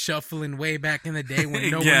bottom shuffling way back in the day when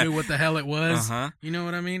no one knew what the hell it was. You know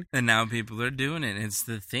what I mean? And now people are doing it. It's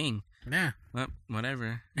the thing. Yeah. Well,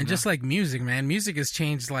 whatever. And just like music, man, music has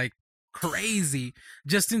changed like crazy.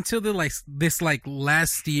 Just until this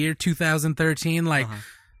last year, 2013,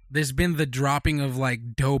 there's been the dropping of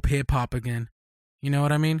like dope hip hop again. You know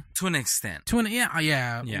what I mean? To an extent.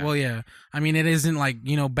 Yeah. Well, yeah. I mean, it isn't like,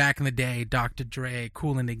 back in the day, Dr. Dre,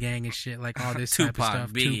 Kool and the Gang and shit, like all this type of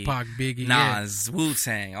stuff. Tupac, Biggie, Nas,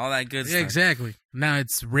 Wu-Tang, all that good stuff. Yeah, exactly. Now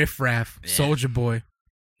it's Riff Raff, Soulja Boy.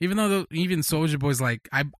 Even though even Soulja Boy's like,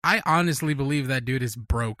 I honestly believe that dude is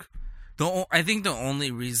broke. I think the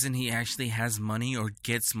only reason he actually has money or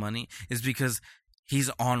gets money is because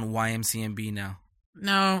he's on YMCMB now.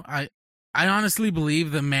 No, I honestly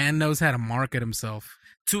believe the man knows how to market himself.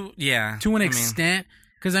 To an extent.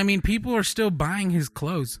 Because, people are still buying his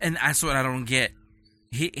clothes. And that's what I don't get.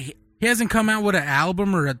 He hasn't come out with an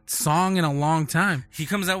album or a song in a long time. He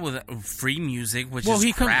comes out with free music, which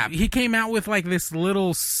is crap. He came out with, like, this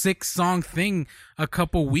little 6-song thing a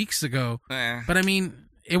couple weeks ago. But,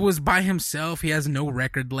 it was by himself. He has no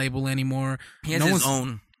record label anymore. He has his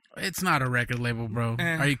own. It's not a record label, bro.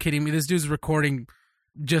 Are you kidding me? This dude's recording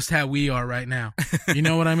just how we are right now. You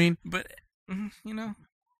know what I mean? But,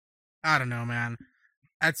 I don't know, man.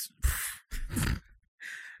 That's...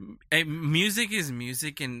 Hey, music is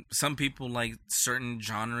music, and some people like certain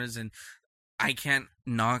genres, and I can't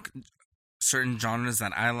knock certain genres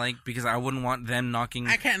that I like because I wouldn't want them knocking...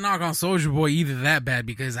 I can't knock on Soulja Boy either that bad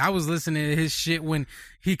because I was listening to his shit when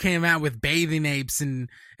he came out with Bathing Apes and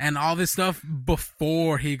all this stuff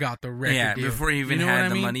before he got the record deal. Before he even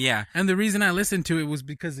had the money, And the reason I listened to it was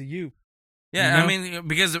because of you. Yeah,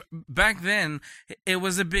 because back then, it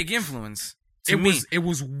was a big influence. It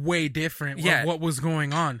was way different what was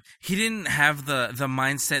going on. He didn't have the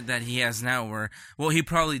mindset that he has now where, well, he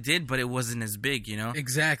probably did, but it wasn't as big,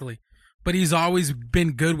 Exactly. But he's always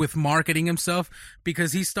been good with marketing himself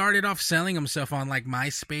because he started off selling himself on like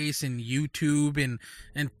MySpace and YouTube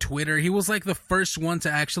and Twitter. He was like the first one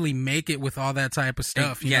to actually make it with all that type of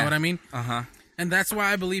stuff. You know what I mean? And that's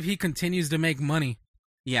why I believe he continues to make money.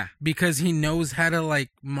 Yeah, because he knows how to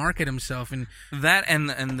like market himself and that and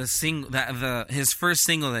the his first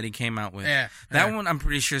single that he came out with. That one I'm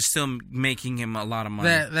pretty sure is still making him a lot of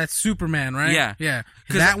money. That's Superman, right? Yeah.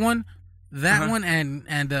 That one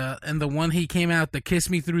and the one he came out, the Kiss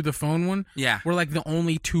Me Through the Phone one. Yeah, were like the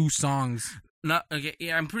only 2 songs.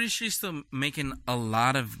 I'm pretty sure he's still making a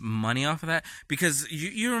lot of money off of that because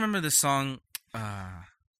you remember the song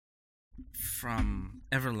from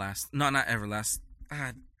Everlast? No, not Everlast.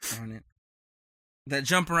 God darn it. That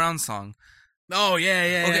Jump Around song. Oh,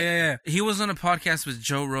 yeah. He was on a podcast with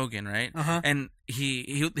Joe Rogan, right? And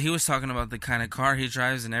he was talking about the kind of car he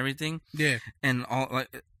drives and everything. Yeah. And all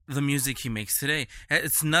like the music he makes today.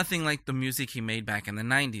 It's nothing like the music he made back in the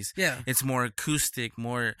 90s. Yeah. It's more acoustic,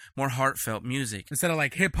 more heartfelt music. Instead of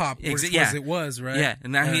like hip hop, it was, right? Yeah.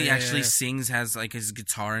 And now he actually sings, has like his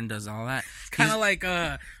guitar and does all that. Kind of like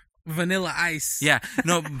Vanilla Ice. Yeah.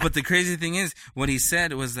 No, but the crazy thing is, what he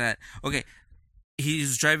said was that, okay,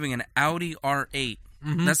 he's driving an Audi R8.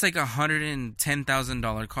 That's like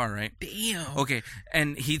 $110,000 car, right? Damn. Okay.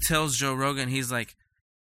 And he tells Joe Rogan, he's like,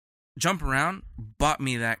 Jump Around bought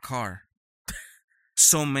me that car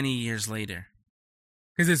so many years later.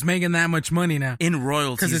 Because it's making that much money now. In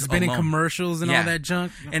royalties because it's been alone. In commercials and all that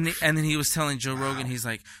junk. And then he was telling Joe Rogan, he's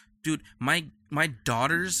like, dude, my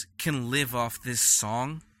daughters can live off this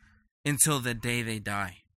song until the day they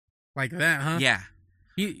die. Like that, huh? Yeah.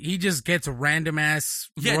 He just gets random ass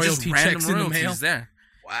royalty just random checks royalties in the mail. There.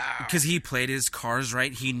 Wow. Because he played his cars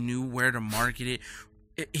right. He knew where to market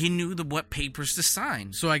it. He knew what papers to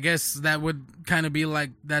sign. So I guess that would kind of be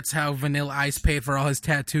like that's how Vanilla Ice paid for all his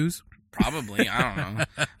tattoos? Probably. I don't know.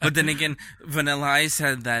 But then again, Vanilla Ice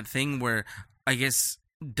had that thing where I guess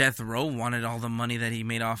Death Row wanted all the money that he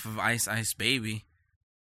made off of Ice Ice Baby.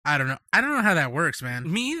 I don't know. I don't know how that works,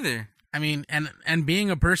 man. Me either. I mean, and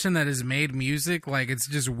being a person that has made music, like, it's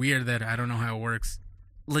just weird that I don't know how it works.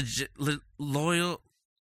 Loyal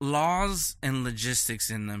laws and logistics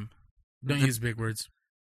in them. Don't use big words.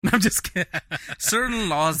 I'm just kidding. Certain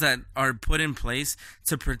laws that are put in place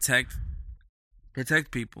to protect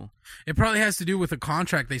people. It probably has to do with the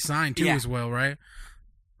contract they signed, too, as well, right?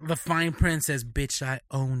 The fine print says, bitch, I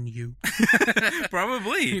own you.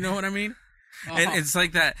 Probably. You know what I mean? And it's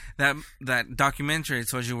like that documentary I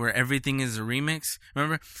told you where everything is a remix.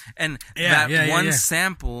 Remember? And one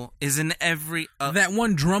sample is in every that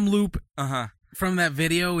one drum loop uh-huh. from that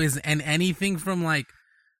video is in anything from like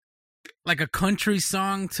a country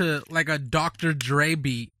song to like a Dr. Dre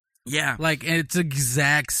beat. Yeah. Like, it's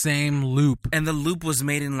exact same loop. And the loop was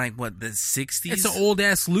made in, like, what, the 60s? It's an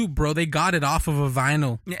old-ass loop, bro. They got it off of a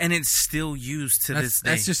vinyl. And it's still used to this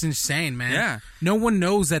day. That's just insane, man. Yeah. No one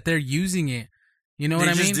knows that they're using it. You know what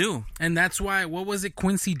I mean? They just do. And that's why, what was it,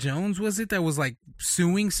 Quincy Jones, was it, that was, like,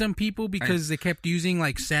 suing some people because they kept using,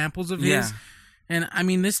 like, samples of his? And, I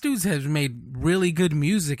mean, this dude has made really good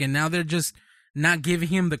music, and now they're just not giving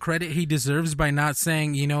him the credit he deserves by not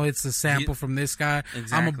saying, you know, it's a sample from this guy.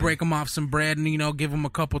 Exactly. I'm going to break him off some bread and, you know, give him a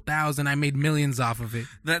couple thousand. I made millions off of it.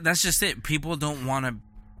 That's just it. People don't want to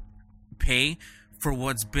pay for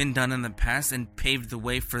what's been done in the past and paved the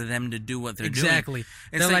way for them to do what they're doing. Exactly.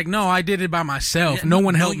 They're like, no, I did it by myself. No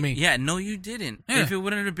one helped me. Yeah, no, you didn't. Yeah. If it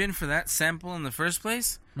wouldn't have been for that sample in the first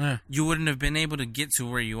place, you wouldn't have been able to get to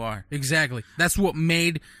where you are. Exactly. That's what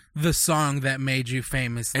made the song that made you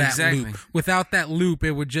famous. That loop. Without that loop,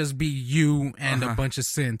 it would just be you and a bunch of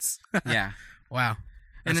synths. Yeah. Wow.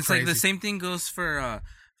 And it's crazy. Like the same thing goes for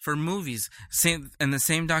movies. In the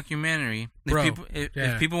same documentary.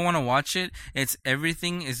 If people want to watch it, it's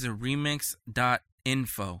everything is a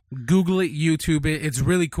remix.info. Google it, YouTube it. It's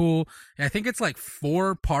really cool. I think it's like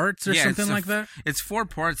 4 parts or something like that. It's 4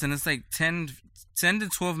 parts and it's like 10 to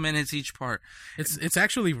 12 minutes each part. It's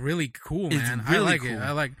actually really cool, man. It's really I like cool. it.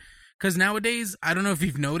 I like, because nowadays, I don't know if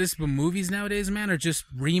you've noticed, but movies nowadays, man, are just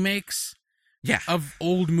remakes of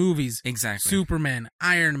old movies. Exactly. Superman,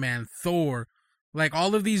 Iron Man, Thor. Like,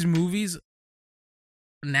 all of these movies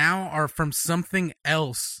now are from something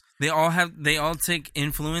else. They all take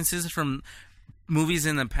influences from movies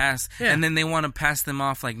in the past, and then they want to pass them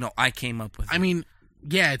off like, no, I came up with it. I mean,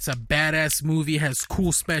 yeah, it's a badass movie, has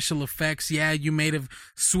cool special effects. Yeah, you may have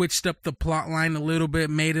switched up the plot line a little bit,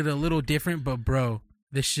 made it a little different, but bro,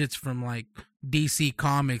 this shit's from like DC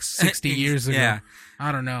Comics 60 years ago. Yeah.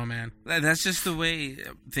 I don't know, man. That's just the way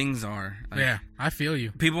things are. Like, yeah, I feel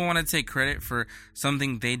you. People want to take credit for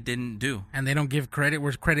something they didn't do. And they don't give credit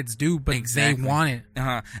where credit's due, but they want it.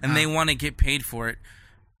 And they want to get paid for it.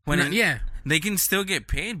 They can still get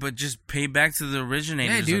paid, but just pay back to the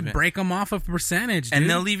originators. Yeah, dude, break them off a percentage, dude. And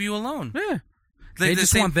they'll leave you alone. Yeah. They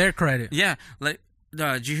just want their credit. Yeah. Like,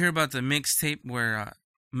 did you hear about the mixtape where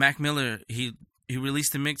Mac Miller, he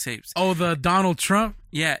released the mixtapes? Oh, the Donald Trump?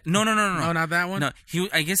 Yeah. No. Oh, not that one? No.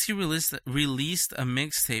 I guess he released a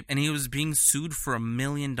mixtape, and he was being sued for $1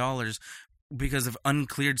 million because of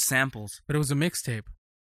uncleared samples. But it was a mixtape.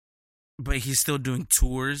 But he's still doing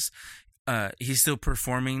tours. He's still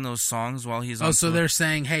performing those songs while he's on tour. So they're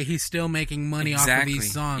saying, hey, he's still making money off of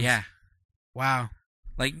these songs. Yeah. Wow.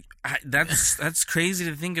 Like, that's crazy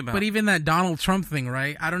to think about. But even that Donald Trump thing,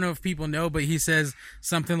 right? I don't know if people know, but he says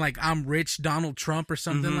something like, I'm rich Donald Trump or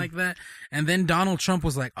something like that. And then Donald Trump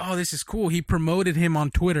was like, oh, this is cool. He promoted him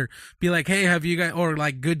on Twitter. Be like, hey, have you guys, or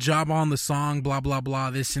like, good job on the song, blah, blah,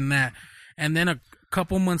 blah, this and that. And then a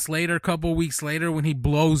couple months later, a couple weeks later, when he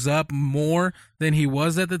blows up more than he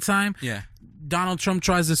was at the time, Donald Trump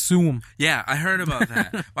tries to sue him. Yeah, I heard about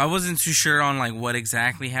that. I wasn't too sure on like what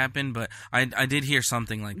exactly happened, but I did hear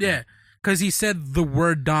something like that. Yeah, because he said the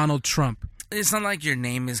word Donald Trump. It's not like your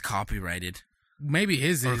name is copyrighted. Maybe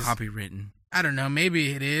his or is. Or copywritten. I don't know.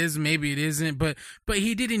 Maybe it is. Maybe it isn't. But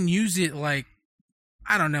he didn't use it like,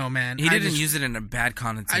 I don't know, man. He didn't use it in a bad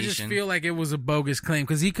connotation. I just feel like it was a bogus claim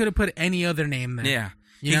because he could have put any other name there. Yeah.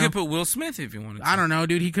 He could put Will Smith if you wanted to. I don't know,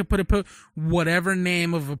 dude. He could put whatever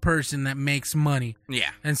name of a person that makes money.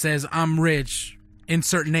 Yeah. And says, I'm rich.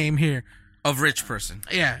 Insert name here. Of rich person.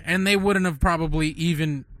 Yeah. And they wouldn't have probably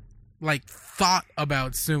even, like, thought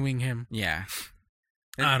about suing him. Yeah.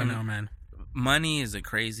 I don't know, man. Money is a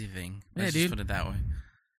crazy thing. Let's just put it that way.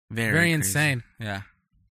 Very insane. Yeah.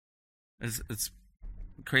 It's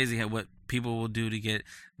crazy what people will do to get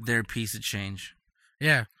their piece of change.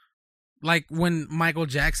 Yeah. Like when Michael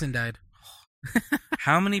Jackson died.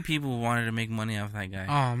 How many people wanted to make money off that guy?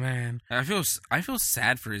 Oh, man. I feel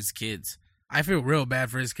sad for his kids. I feel real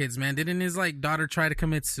bad for his kids, man. Didn't his daughter try to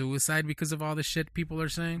commit suicide because of all the shit people are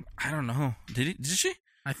saying? I don't know. Did she?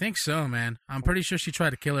 I think so, man. I'm pretty sure she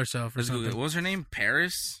tried to kill herself or something. What was her name?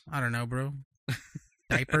 Paris? I don't know, bro.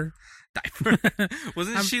 Diaper.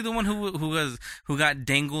 Wasn't she the one who got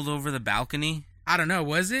dangled over the balcony? I don't know.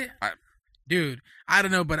 Was it? Dude, I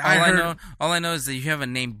don't know, but all I know is that you have a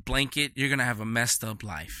name Blanket, you're gonna have a messed up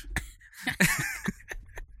life.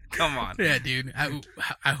 Come on. Yeah, dude.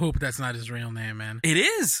 I hope that's not his real name, man. It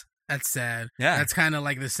is. That's sad. Yeah. That's kind of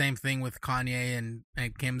like the same thing with Kanye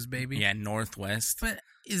and Kim's baby. Yeah, Northwest. But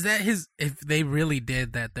is that his? If they really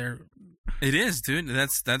did that, It is, dude.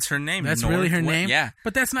 That's her name. That's really her name? Yeah.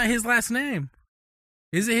 But that's not his last name.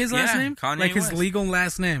 Is it his last name? Kanye like his West. legal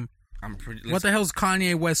last name. I'm pretty. What the hell's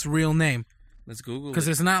Kanye West's real name? Let's Google it. Because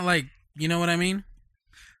it's not like, you know what I mean?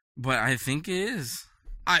 But I think it is.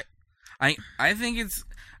 I think it's.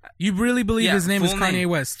 You really believe his name is full Kanye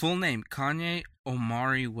West? Full name, Kanye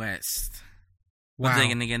Omari West. Wow. But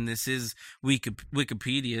then again, this is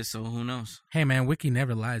Wikipedia, so who knows? Hey man, Wiki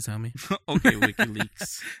never lies, homie. Okay,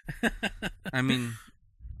 WikiLeaks. I mean,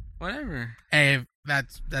 whatever. Hey,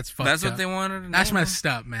 that's fucked That's up. what they wanted to know. That's messed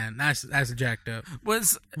up, man. That's jacked up.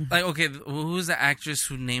 Was like, okay, who's the actress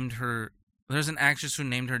who named her? There's an actress who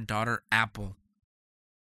named her daughter Apple.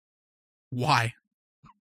 Why?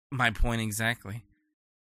 My point exactly.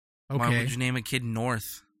 Okay. Why would you name a kid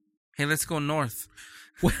North? Hey, let's go North.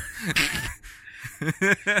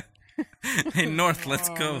 Hey, North, let's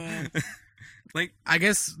go. Like, I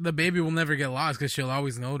guess the baby will never get lost because she'll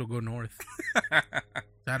always know to go north. I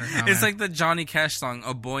don't know. It's man. like the Johnny Cash song,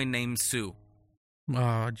 "A Boy Named Sue."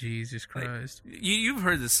 Oh, Jesus Christ. You've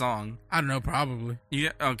heard the song. I don't know, probably.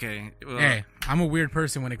 Okay. Well, Hey, I'm a weird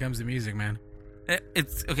person when it comes to music, man.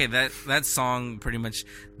 It's okay. That song pretty much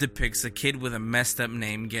depicts a kid with a messed up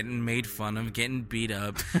name getting made fun of, getting beat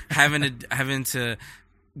up, having to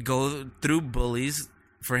go through bullies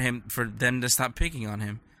for them to stop picking on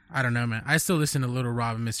him. I don't know, man. I still listen to Little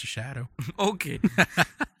Rob and Mr. Shadow. Okay,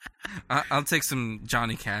 I'll take some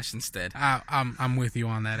Johnny Cash instead. I'm with you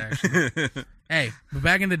on that, actually. Hey, but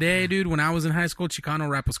back in the day, dude, when I was in high school, Chicano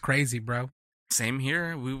rap was crazy, bro. Same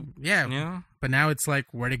here. Yeah. But now it's like,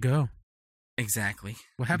 where'd it go? Exactly.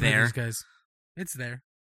 What happened there. to these guys? It's there.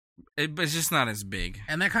 But it's just not as big.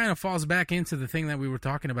 And that kind of falls back into the thing that we were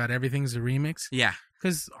talking about. Everything's a remix. Yeah.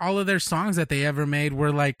 Because all of their songs that they ever made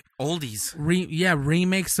were like Oldies.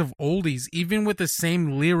 remakes of oldies, even with the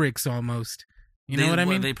same lyrics almost. You know what I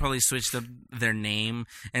mean? They probably switched up their name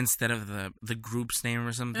instead of the group's name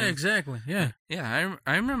or something. Yeah, exactly. Yeah. Yeah,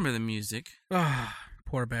 I remember the music. Oh,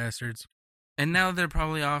 poor bastards. And now they're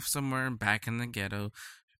probably off somewhere back in the ghetto,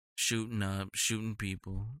 shooting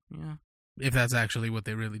people. Yeah. If that's actually what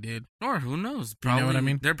they really did. Or who knows? You know what I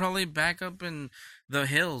mean? They're probably back up in the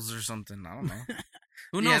hills or something. I don't know.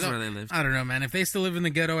 Who knows where they live? I don't know, man. If they still live in the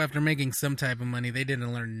ghetto after making some type of money, they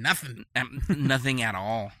didn't learn nothing. Nothing at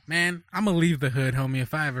all. Man, I'm going to leave the hood, homie,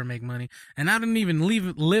 if I ever make money. And I don't even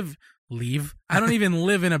live. I don't even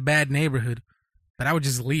live in a bad neighborhood. But I would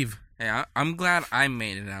just leave. Hey, I'm glad I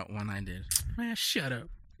made it out when I did. Man, shut up.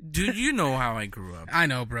 Dude, you know how I grew up. I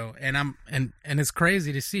know, bro. And it's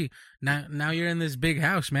crazy to see. Now you're in this big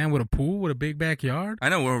house, man, with a pool, with a big backyard. I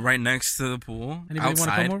know, we're right next to the pool. Anybody want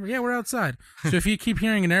to come over? Yeah, we're outside. So if you keep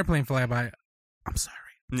hearing an airplane fly by, I'm sorry.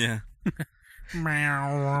 Yeah.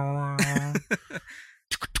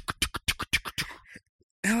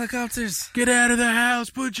 Helicopters. Get out of the house.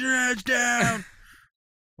 Put your hands down.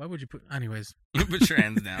 Why would you put... Anyways. You put your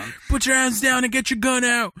hands down. Put your hands down and get your gun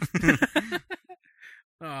out.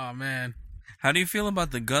 Oh, man. How do you feel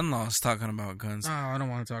about the gun laws talking about guns? Oh, I don't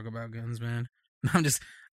want to talk about guns, man.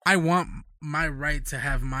 I want my right to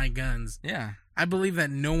have my guns. Yeah. I believe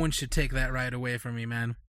that no one should take that right away from me,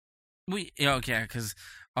 man. Okay, because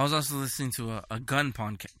I was also listening to a gun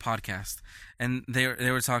podcast, and they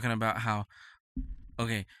were talking about how,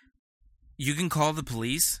 okay, you can call the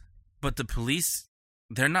police, but the police,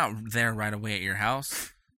 they're not there right away at your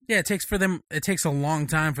house. Yeah, it takes a long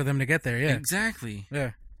time for them to get there, yeah. Exactly.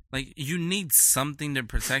 Yeah. Like, you need something to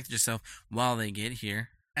protect yourself while they get here.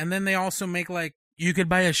 And then they also make, like, you could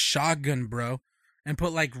buy a shotgun, bro, and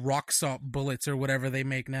put, like, rock salt bullets or whatever they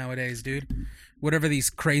make nowadays, dude. Whatever these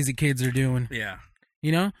crazy kids are doing. Yeah.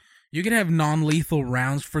 You know? You could have non-lethal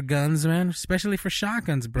rounds for guns, man, especially for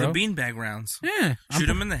shotguns, bro. The beanbag rounds. Yeah. Shoot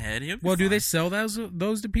them in the head. Well, do they sell those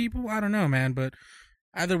to people? I don't know, man, but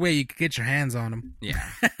either way, you could get your hands on them. Yeah.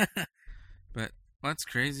 But that's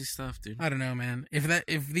crazy stuff, dude. I don't know, man.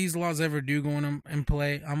 If these laws ever do go in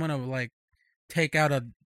play, I'm gonna like take out a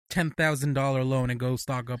 $10,000 loan and go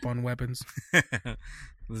stock up on weapons.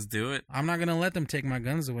 Let's do it. I'm not gonna let them take my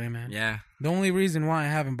guns away, man. Yeah. The only reason why I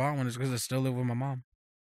haven't bought one is because I still live with my mom,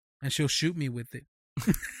 and she'll shoot me with it.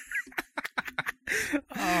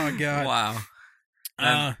 Oh God!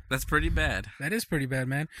 Wow. That's pretty bad. That is pretty bad,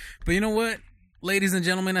 man. But you know what, ladies and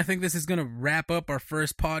gentlemen, I think this is gonna wrap up our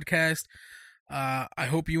first podcast. I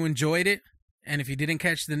hope you enjoyed it, and if you didn't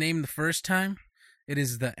catch the name the first time, it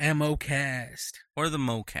is the MoCast. Or the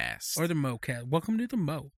MoCast. Or the MoCast. Welcome to the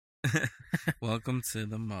Mo. Welcome to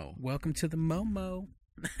the Mo. Welcome to the Momo.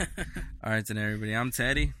 All right, then, everybody. I'm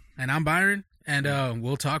Teddy. And I'm Byron, and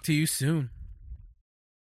we'll talk to you soon.